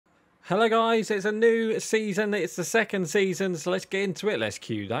Hello guys, it's a new season, it's the second season, so let's get into it. Let's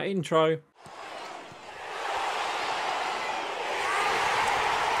cue that intro.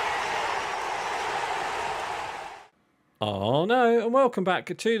 Oh no, and welcome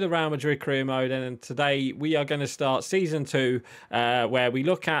back to the Real Madrid career mode, and today we are going to start season 2 where we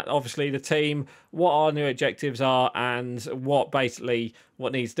look at obviously the team, what our new objectives are and what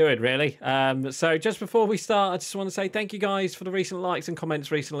needs doing really. So just before we start, I just want to say thank you guys for the recent likes and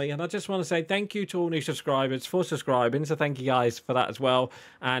comments recently, and I just want to say thank you to all new subscribers for subscribing, so thank you guys for that as well.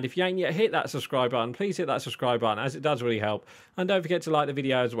 And if you ain't yet hit that subscribe button, please hit that subscribe button as it does really help, and don't forget to like the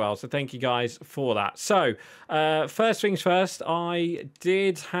video as well, so thank you guys for that. So first things first, I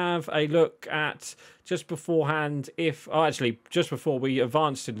did have a look at just beforehand just before we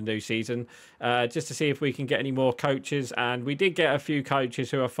advanced to the new season, just to see if we can get any more coaches, and we did get a few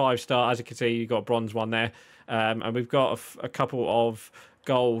coaches who are 5-star. As you can see, you got a bronze one there, and we've got a couple of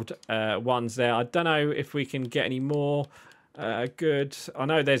gold ones there. I don't know if we can get any more good. I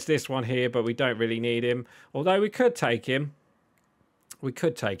know there's this one here, but we don't really need him, although we could take him. We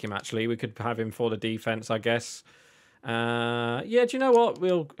could take him, actually. We could have him for the defense, I guess. Yeah, do you know what?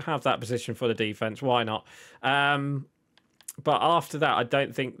 We'll have that position for the defense. Why not? But after that, I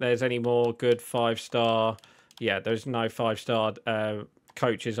don't think there's any more good 5-star. Yeah, there's no 5-star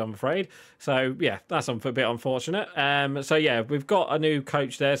coaches, I'm afraid. So yeah, that's a bit unfortunate. So yeah, we've got a new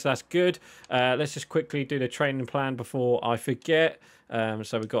coach there, so that's good. Let's just quickly do the training plan before I forget. So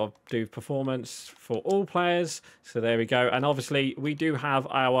we've got to do performance for all players. So there we go. And obviously we do have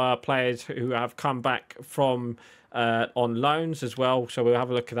our players who have come back from on loans as well, so we'll have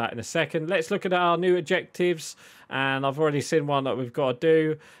a look at that in a second. Let's look at our new objectives, and I've already seen one that we've got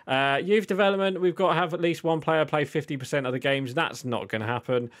to do. Youth development, we've got to have at least one player play 50% of the games. That's not going to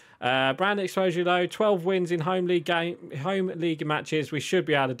happen. Brand exposure though, 12 wins in home league matches. We should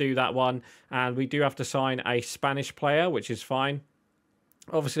be able to do that one, and we do have to sign a Spanish player, which is fine.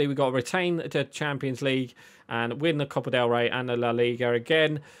 Obviously, we've got to retain the Champions League and win the Copa del Rey and the La Liga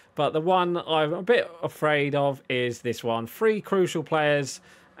again. But the one I'm a bit afraid of is this one. 3 crucial players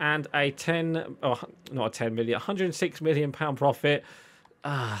and a 106 million pound profit.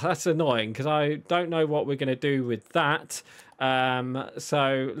 That's annoying because I don't know what we're going to do with that.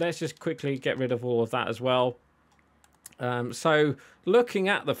 So let's just quickly get rid of all of that as well. So looking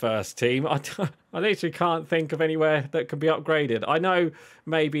at the first team, I literally can't think of anywhere that can be upgraded. I know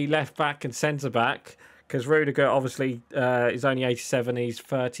maybe left back and centre back, because Rudiger obviously is only 87. He's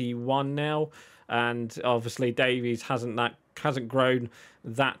 31 now, and obviously Davies hasn't grown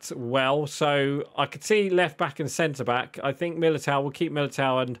that well. So I could see left back and centre back. I think Militao, we'll keep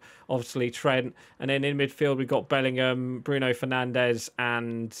Militao and obviously Trent, and then in midfield we've got Bellingham, Bruno Fernandes,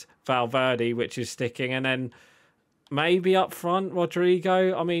 and Valverde, which is sticking, and then maybe up front,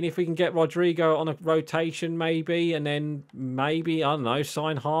 Rodrigo. I mean, if we can get Rodrigo on a rotation, maybe, and then maybe, I don't know,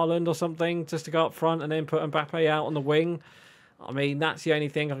 sign Haaland or something just to go up front and then put Mbappe out on the wing. I mean, that's the only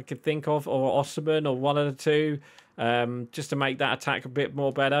thing I could think of, or Osimhen, or one of the two, just to make that attack a bit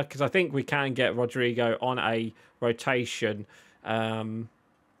more better, because I think we can get Rodrigo on a rotation.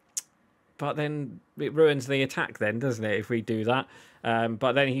 But then it ruins the attack then, doesn't it, if we do that?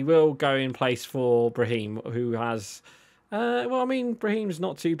 But then he will go in place for Brahim, who has... well, I mean, Brahim's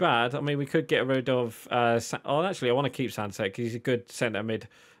not too bad. I mean, we could get rid of... actually, I want to keep Sunset because he's a good centre mid.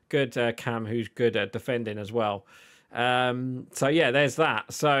 Good Cam who's good at defending as well. So, yeah, there's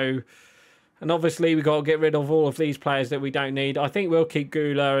that. So... And obviously, we've got to get rid of all of these players that we don't need. I think we'll keep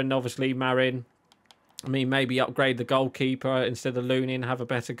Gula and obviously Marin. I mean, maybe upgrade the goalkeeper instead of Lunin, have a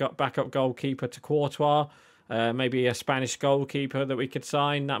better backup goalkeeper to Courtois. Maybe a Spanish goalkeeper that we could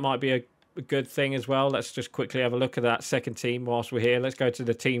sign. That might be a good thing as well. Let's just quickly have a look at that second team whilst we're here. Let's go to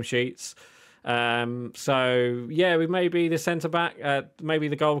the team sheets. So, yeah, we maybe the centre-back, maybe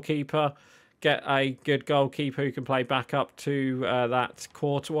the goalkeeper. Get a good goalkeeper who can play backup to that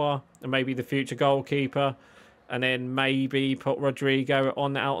Courtois, and maybe the future goalkeeper. And then maybe put Rodrigo out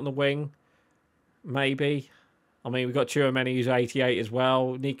on the wing. Maybe. I mean, we've got Tchouaméni who's 88 as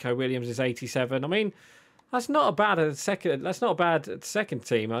well. Nico Williams is 87. I mean, that's not a bad second. That's not a bad second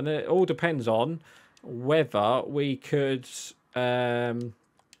team, and it all depends on whether we could put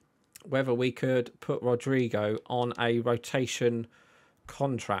Rodrigo on a rotation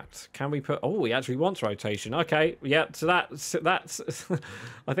contract. Can we put? Oh, he actually wants rotation. Okay, yeah. So that's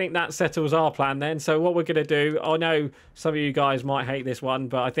I think that settles our plan then. So what we're going to do? I know some of you guys might hate this one,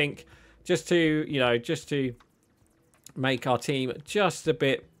 but I think just to make our team just a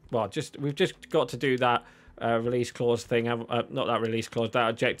bit, well, we've just got to do that release clause thing, not that release clause, that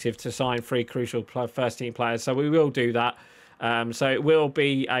objective to sign 3 crucial first team players. So we will do that. So it will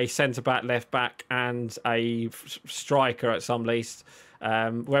be a centre-back, left-back and a striker at some least.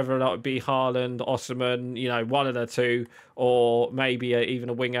 Whether or not it be Haaland, Osman, you know, one of the two, or maybe even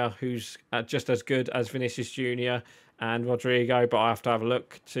a winger who's just as good as Vinicius Junior and Rodrigo, but I have to have a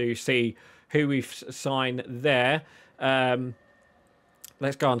look to see who we've signed there.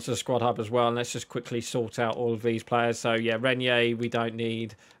 Let's go on to the squad hub as well, and let's just quickly sort out all of these players. So, yeah, Renier we don't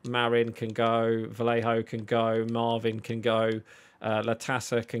need. Marin can go. Vallejo can go. Marvin can go.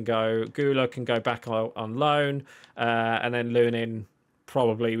 Latassa can go. Gula can go back on loan. And then Lunin,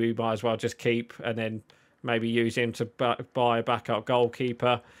 probably we might as well just keep and then maybe use him to buy a backup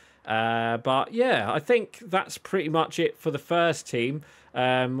goalkeeper. But, yeah, I think that's pretty much it for the first team.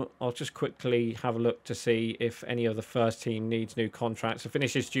 I'll just quickly have a look to see if any of the first team needs new contracts. So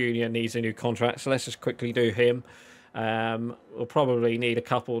Vinicius Junior needs a new contract, so let's just quickly do him. We'll probably need a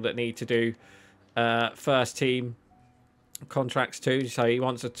couple that need to do first team contracts too. So he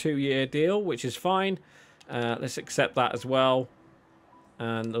wants a 2-year deal, which is fine. Let's accept that as well.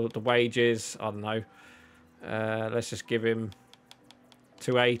 And the wages, I don't know. Let's just give him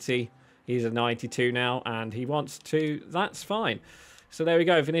 280. He's a 92 now, and he wants to. That's fine. So there we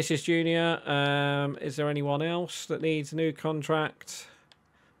go, Vinicius Junior. Is there anyone else that needs a new contract?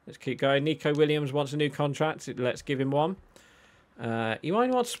 Let's keep going. Nico Williams wants a new contract. Let's give him one. You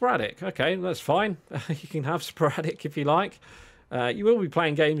only want sporadic. Okay, that's fine. You can have sporadic if you like. You will be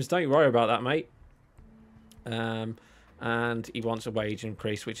playing games. Don't worry about that, mate. And he wants a wage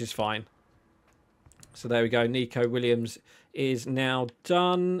increase, which is fine. So there we go. Nico Williams is now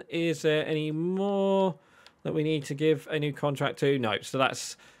done. Is there any more that we need to give a new contract to? No. So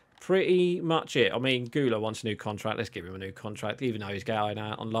that's pretty much it. I mean, Gula wants a new contract. Let's give him a new contract, even though he's going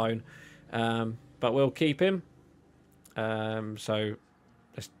out on loan. But we'll keep him. So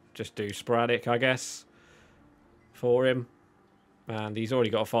let's just do sporadic, I guess, for him. And he's already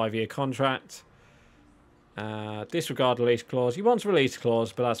got a 5-year contract. Disregard release clause. He wants a release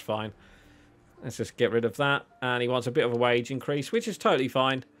clause, but that's fine. Let's just get rid of that. And he wants a bit of a wage increase, which is totally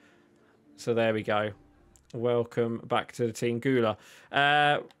fine. So there we go. Welcome back to the team, Gula.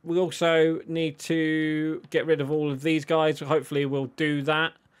 We also need to get rid of all of these guys. Hopefully we'll do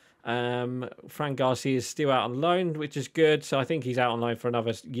that. Fran Garcia is still out on loan, which is good. So I think he's out on loan for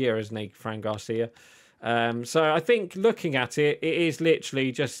another year, isn't he, Fran Garcia? So I think looking at it, it is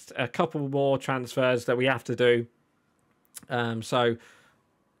literally just a couple more transfers that we have to do. So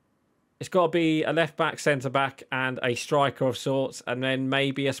it's got to be a left-back, centre-back and a striker of sorts, and then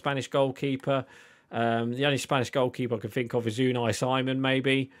maybe a Spanish goalkeeper. The only Spanish goalkeeper I can think of is Unai Simon,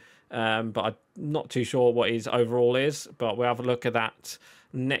 maybe. But I'm not too sure what his overall is. But we'll have a look at that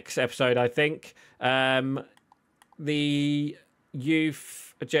next episode, I think. The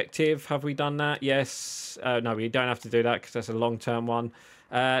youth objective, have we done that? Yes. No, we don't have to do that because that's a long-term one.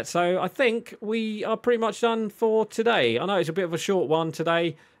 So I think we are pretty much done for today. I know it's a bit of a short one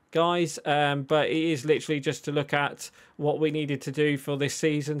today, guys, but it is literally just to look at what we needed to do for this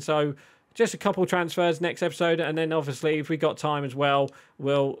season. So just a couple transfers next episode, and then obviously if we got time as well,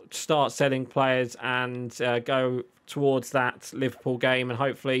 we'll start selling players and go towards that Liverpool game and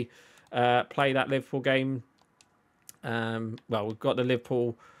hopefully play that Liverpool game. Well, we've got the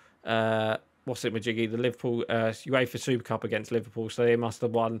Liverpool, what's it, Majiggy? The Liverpool UEFA Super Cup against Liverpool, so they must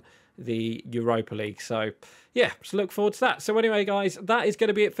have won the Europa League. So yeah, so look forward to that. So anyway, guys, that is going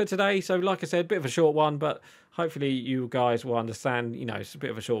to be it for today. So like I said, a bit of a short one, but hopefully you guys will understand, you know, it's a bit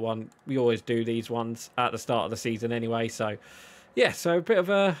of a short one. We always do these ones at the start of the season anyway. So yeah, so get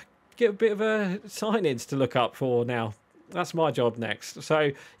a bit of a sign-ins to look up for now. That's my job next.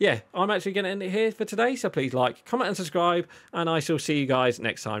 So yeah, I'm actually going to end it here for today. So please like, comment and subscribe, and I shall see you guys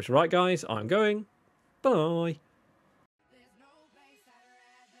next time. So right, guys, I'm going. Bye.